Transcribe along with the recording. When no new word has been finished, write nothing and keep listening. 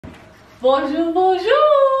Bonjour, bonjour!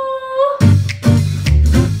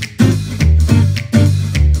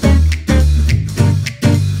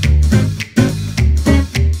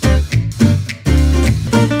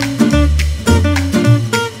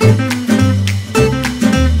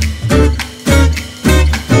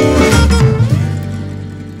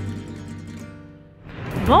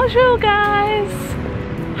 Bonjour guys!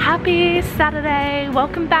 Happy Saturday!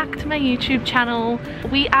 Welcome back to my YouTube channel.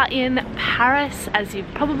 We are in Paris, as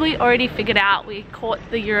you've probably already figured out. We caught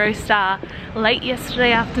the Eurostar late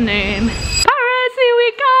yesterday afternoon. Paris, here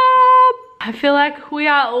we come! I feel like we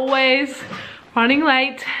are always running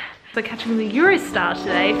late. So catching the Eurostar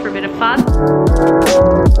today for a bit of fun.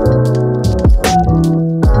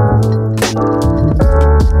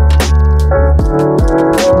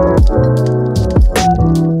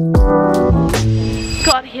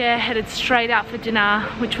 Got here, headed straight out for dinner,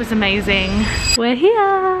 which was amazing. We're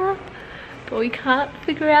here, but we can't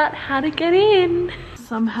figure out how to get in.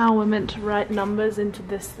 Somehow we're meant to write numbers into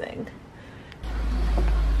this thing.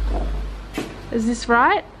 Is this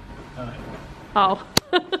right? No. Oh.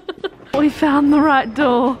 We found the right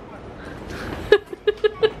door.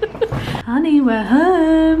 Honey, we're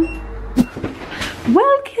home.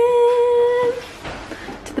 Welcome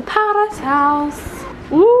to the Paris house.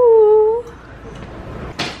 Ooh.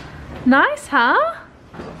 Nice, huh?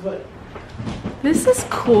 This is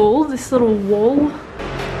cool, this little wall.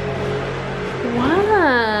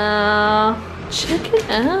 Wow. Check it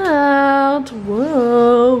out.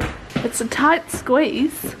 Whoa. It's a tight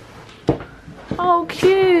squeeze. Oh,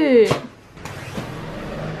 cute.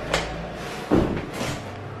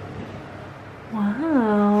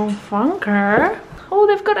 Wow, funker. Oh,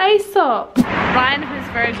 they've got Aesop. Ryan, who's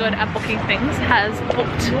very good at booking things, has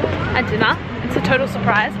booked a dinner. It's a total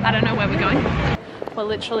surprise. I don't know where we're going. We're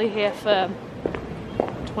literally here for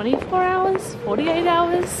 24 hours, 48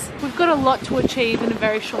 hours. We've got a lot to achieve in a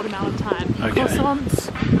very short amount of time. Okay. Croissants,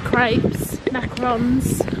 crepes,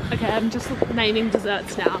 macarons. Okay, I'm just naming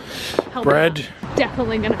desserts now. Help bread.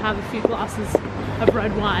 Definitely gonna have a few glasses of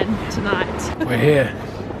red wine tonight. We're here.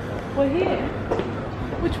 We're here?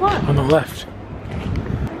 Which one? On the left.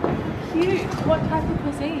 Cute. What type of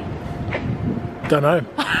cuisine? Don't know.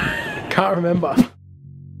 Can't remember.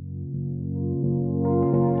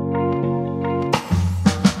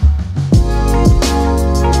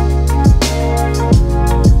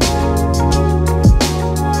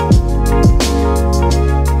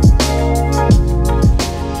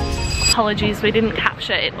 Apologies, we didn't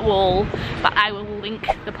capture it all, but I will link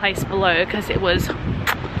the place below because it was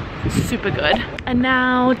super good. And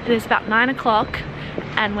now it is about 9 o'clock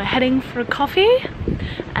and we're heading for a coffee,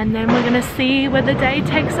 and then we're gonna see where the day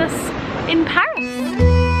takes us in Paris.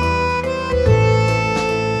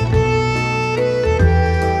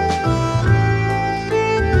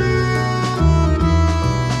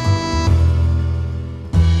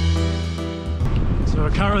 So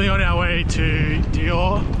we're currently on our way to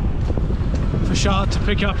Dior for Charlotte to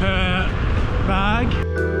pick up her bag.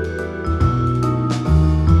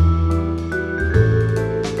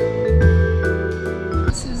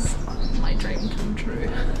 This is my dream come true.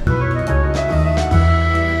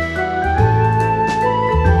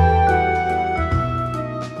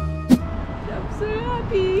 I'm so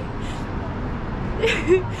happy.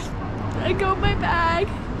 I got my bag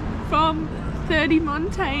from 30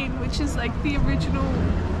 Montaigne, which is like the original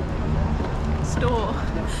store,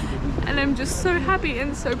 and I'm just so happy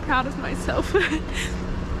and so proud of myself.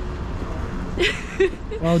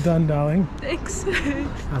 Well done, darling. Thanks.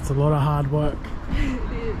 That's a lot of hard work. It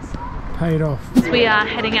is. Paid off. We are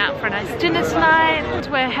heading out for a nice dinner tonight.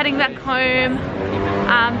 We're heading back home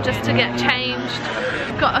just to get changed.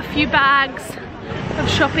 Got a few bags of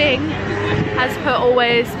shopping, as per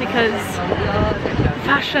always, because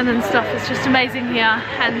fashion and stuff is just amazing here,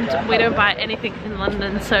 and we don't buy anything in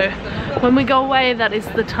London, so when we go away, that is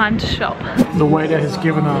the time to shop. The waiter has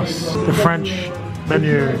given us the French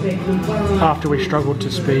menu after we struggled to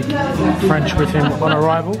speak French with him on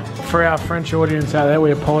arrival. For our French audience out there,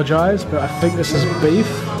 we apologise, but I think this is beef.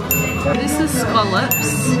 This is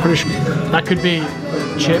scallops. Pretty sure that could be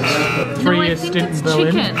chips. 3-year stint in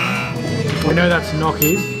Berlin. Chicken. We know that's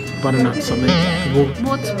gnocchi, butternut something.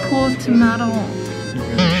 What's poor tomato?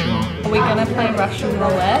 Are we gonna play Russian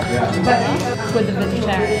roulette with the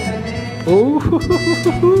vegetarian? Ooh.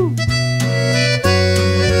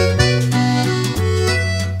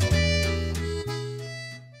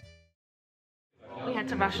 We had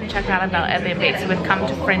to rush and check out of our Airbnb, so we've come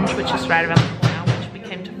to Fringe, which is right around the corner, which we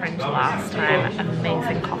came to French last time.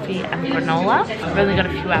 Amazing coffee and granola. We've only got a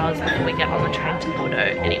few hours before we get on the train to Bordeaux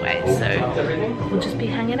anyway, so we'll just be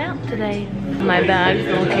hanging out today. My bag's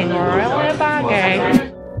looking really baggy.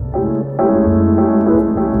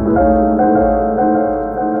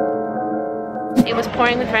 It was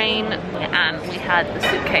pouring with rain and we had the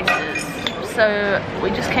suitcases. So we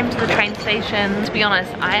just came to the train station. To be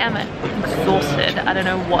honest, I am exhausted. I don't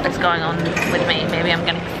know what is going on with me. Maybe I'm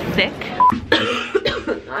getting sick.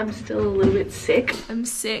 I'm still a little bit sick. I'm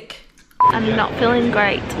sick. I'm not feeling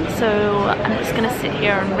great. So I'm just gonna sit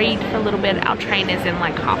here and read for a little bit. Our train is in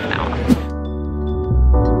like half an hour.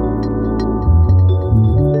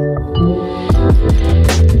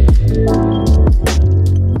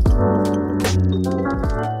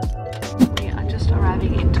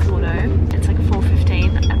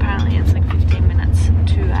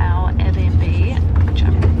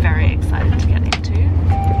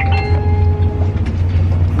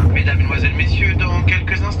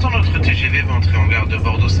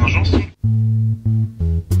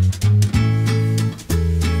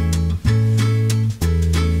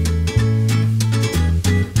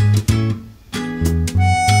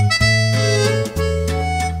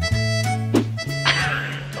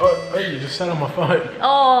 On my phone.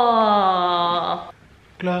 Oh.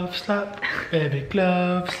 Glove slap, baby,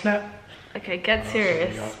 glove slap. Okay, get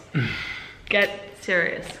serious. Get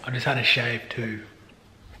serious. I just had a shave too.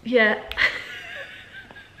 Yeah.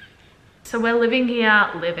 So we're living here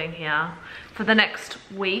for the next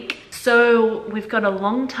week. So we've got a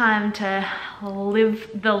long time to live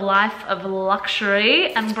the life of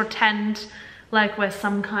luxury and pretend like we're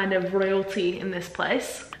some kind of royalty in this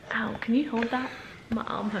place. Ow, can you hold that? My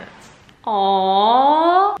arm hurts.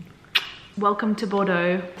 Aww. Welcome to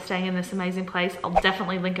Bordeaux, staying in this amazing place. I'll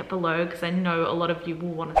definitely link it below because I know a lot of you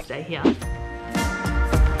will want to stay here.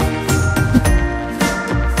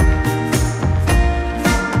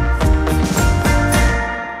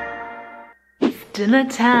 It's dinner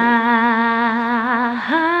time.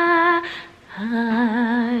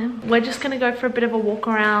 We're just gonna go for a bit of a walk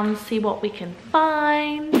around, see what we can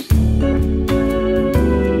find.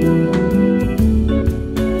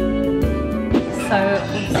 So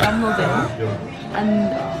we stumbled in and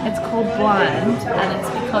it's called Blind and it's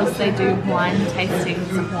because they do wine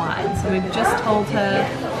tastings of wine. So we've just told her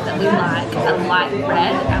that we like a light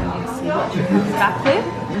red and we'll see what she comes back with.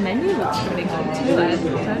 The menu looks pretty good too. I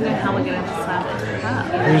don't know how we're going to decide what to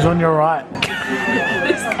have. Who's on your right?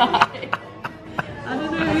 This guy. I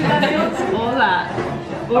don't know who that is or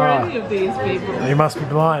that or any of these people. You must be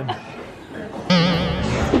blind.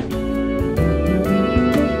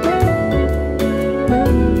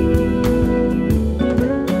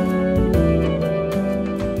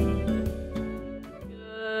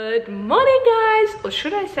 Good morning guys, or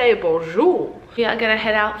should I say bonjour. We are gonna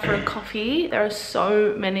head out for a coffee. There are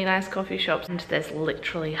so many nice coffee shops and there's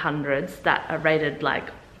literally hundreds that are rated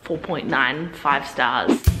like 4.9, 5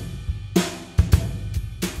 stars.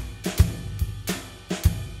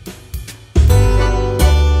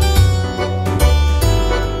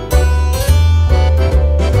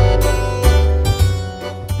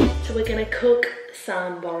 So we're gonna cook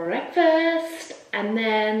some breakfast and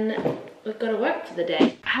then we've got to work for the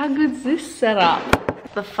day. How good's this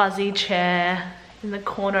setup? The fuzzy chair in the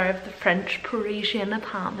corner of the French Parisian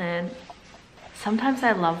apartment. Sometimes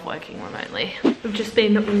I love working remotely. We've just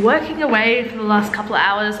been working away for the last couple of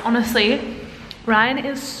hours. Honestly, Ryan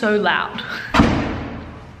is so loud.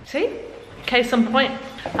 See? Case in point.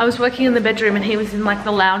 I was working in the bedroom and he was in like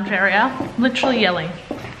the lounge area, literally yelling.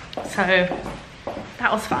 So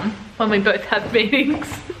that was fun when we both have meetings.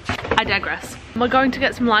 I digress. We're going to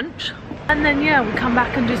get some lunch and then yeah, we'll come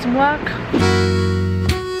back and do some work.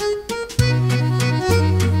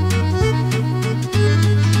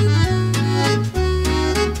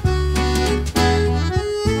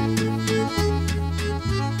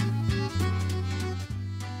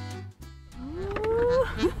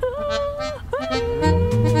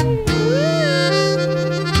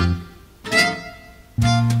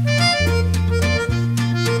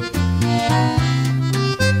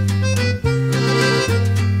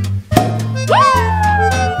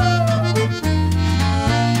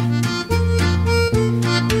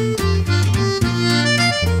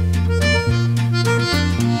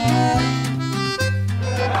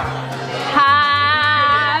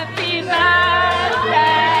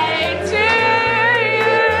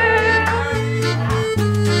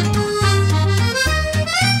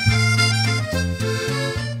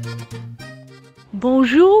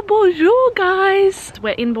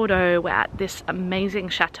 We're in Bordeaux, we're at this amazing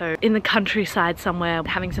chateau in the countryside somewhere,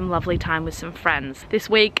 having some lovely time with some friends. This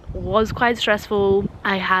week was quite stressful.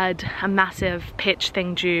 I had a massive pitch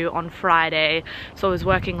thing due on Friday, so I was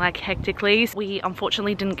working like hectically. We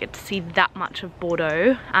unfortunately didn't get to see that much of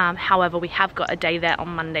Bordeaux. However, we have got a day there on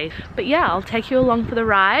Monday. But yeah, I'll take you along for the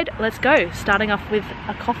ride. Let's go, starting off with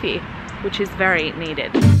a coffee, which is very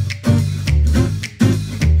needed.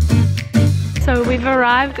 So we've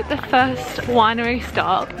arrived at the first winery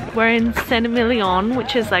stop. We're in Saint-Emilion,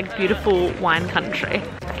 which is like beautiful wine country.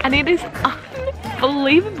 And it is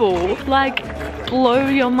unbelievable, like blow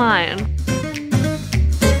your mind.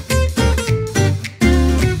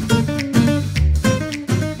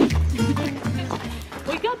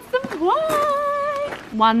 We got some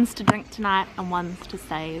wine! One's to drink tonight and one's to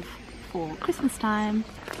save for Christmas time.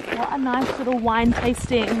 What a nice little wine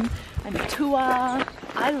tasting and tour.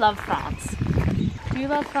 I love France. Do you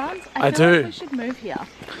love France? I feel like we should move here.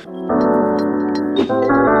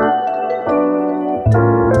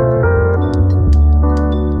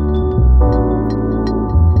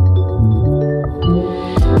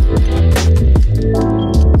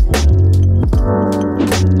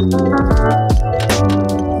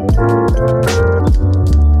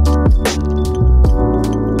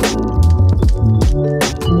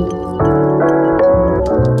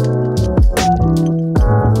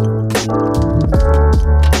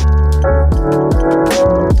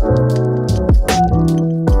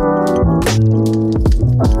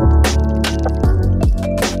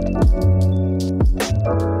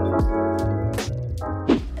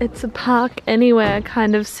 It's a park anywhere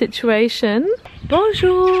kind of situation.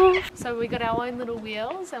 Bonjour! So we got our own little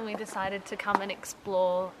wheels and we decided to come and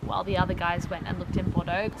explore while the other guys went and looked in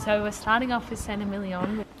Bordeaux. So we're starting off with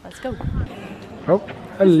Saint-Emilion. Let's go. Oh,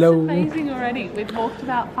 hello. It's amazing already. We've walked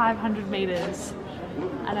about 500 meters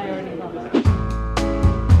and I already love it.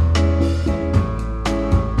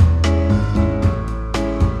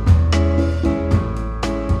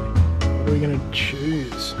 What are we going to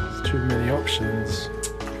choose? There's too many options.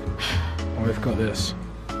 Oh, we've got this.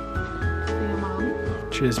 Your mum.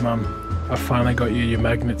 Cheers, Mum. I finally got you your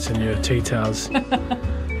magnets and your tea towels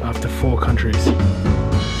after 4 countries.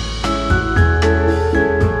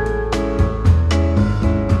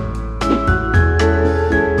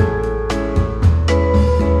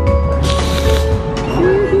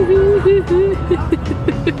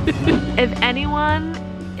 If anyone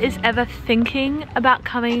is ever thinking about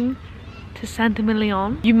coming to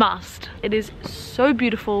Saint-Emilion, you must. It is so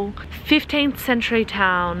beautiful. 15th century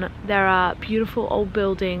town. There are beautiful old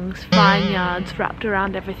buildings, vineyards wrapped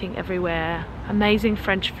around everything everywhere. Amazing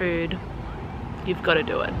French food. You've got to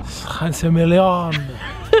do it. Saint-Emilion.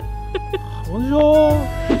 Bonjour.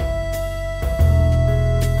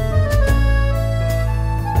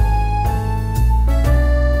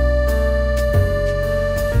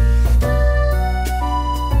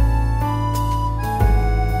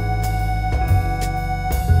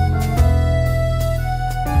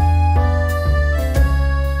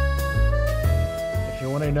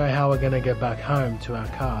 Know how we're going to get back home to our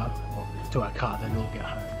car, then we'll get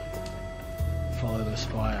home. Follow the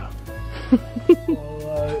spire.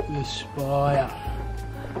 Follow the spire.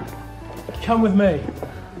 Come with me.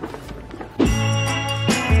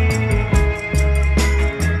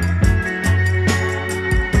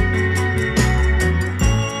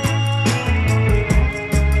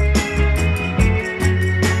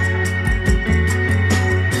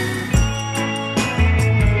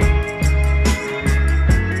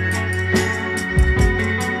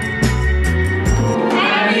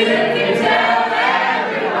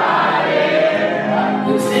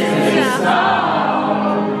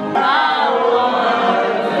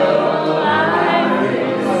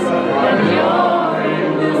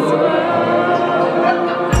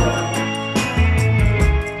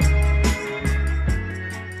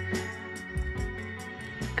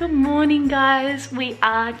 Good morning, guys. We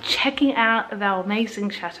are checking out of our amazing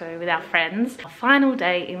chateau with our friends. Our final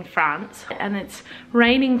day in France, and it's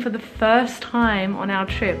raining for the first time on our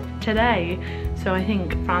trip today. So I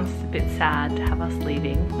think France is a bit sad to have us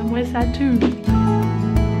leaving, and we're sad too.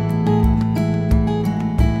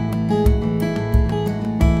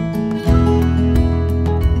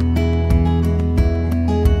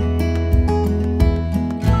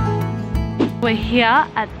 We're here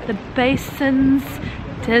at the Basins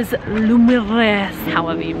des Lumières,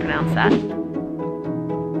 however you pronounce that.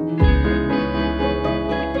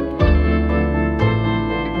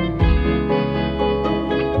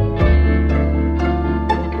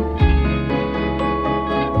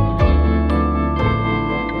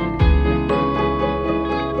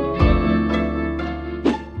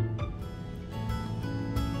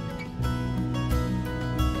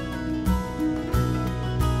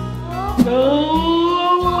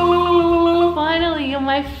 Oh, finally, you're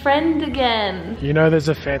my friend again. You know there's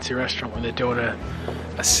a fancy restaurant when they're doing a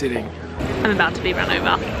sitting. I'm about to be run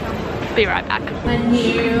over. Be right back. My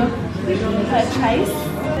new purchase,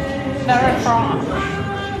 very fresh.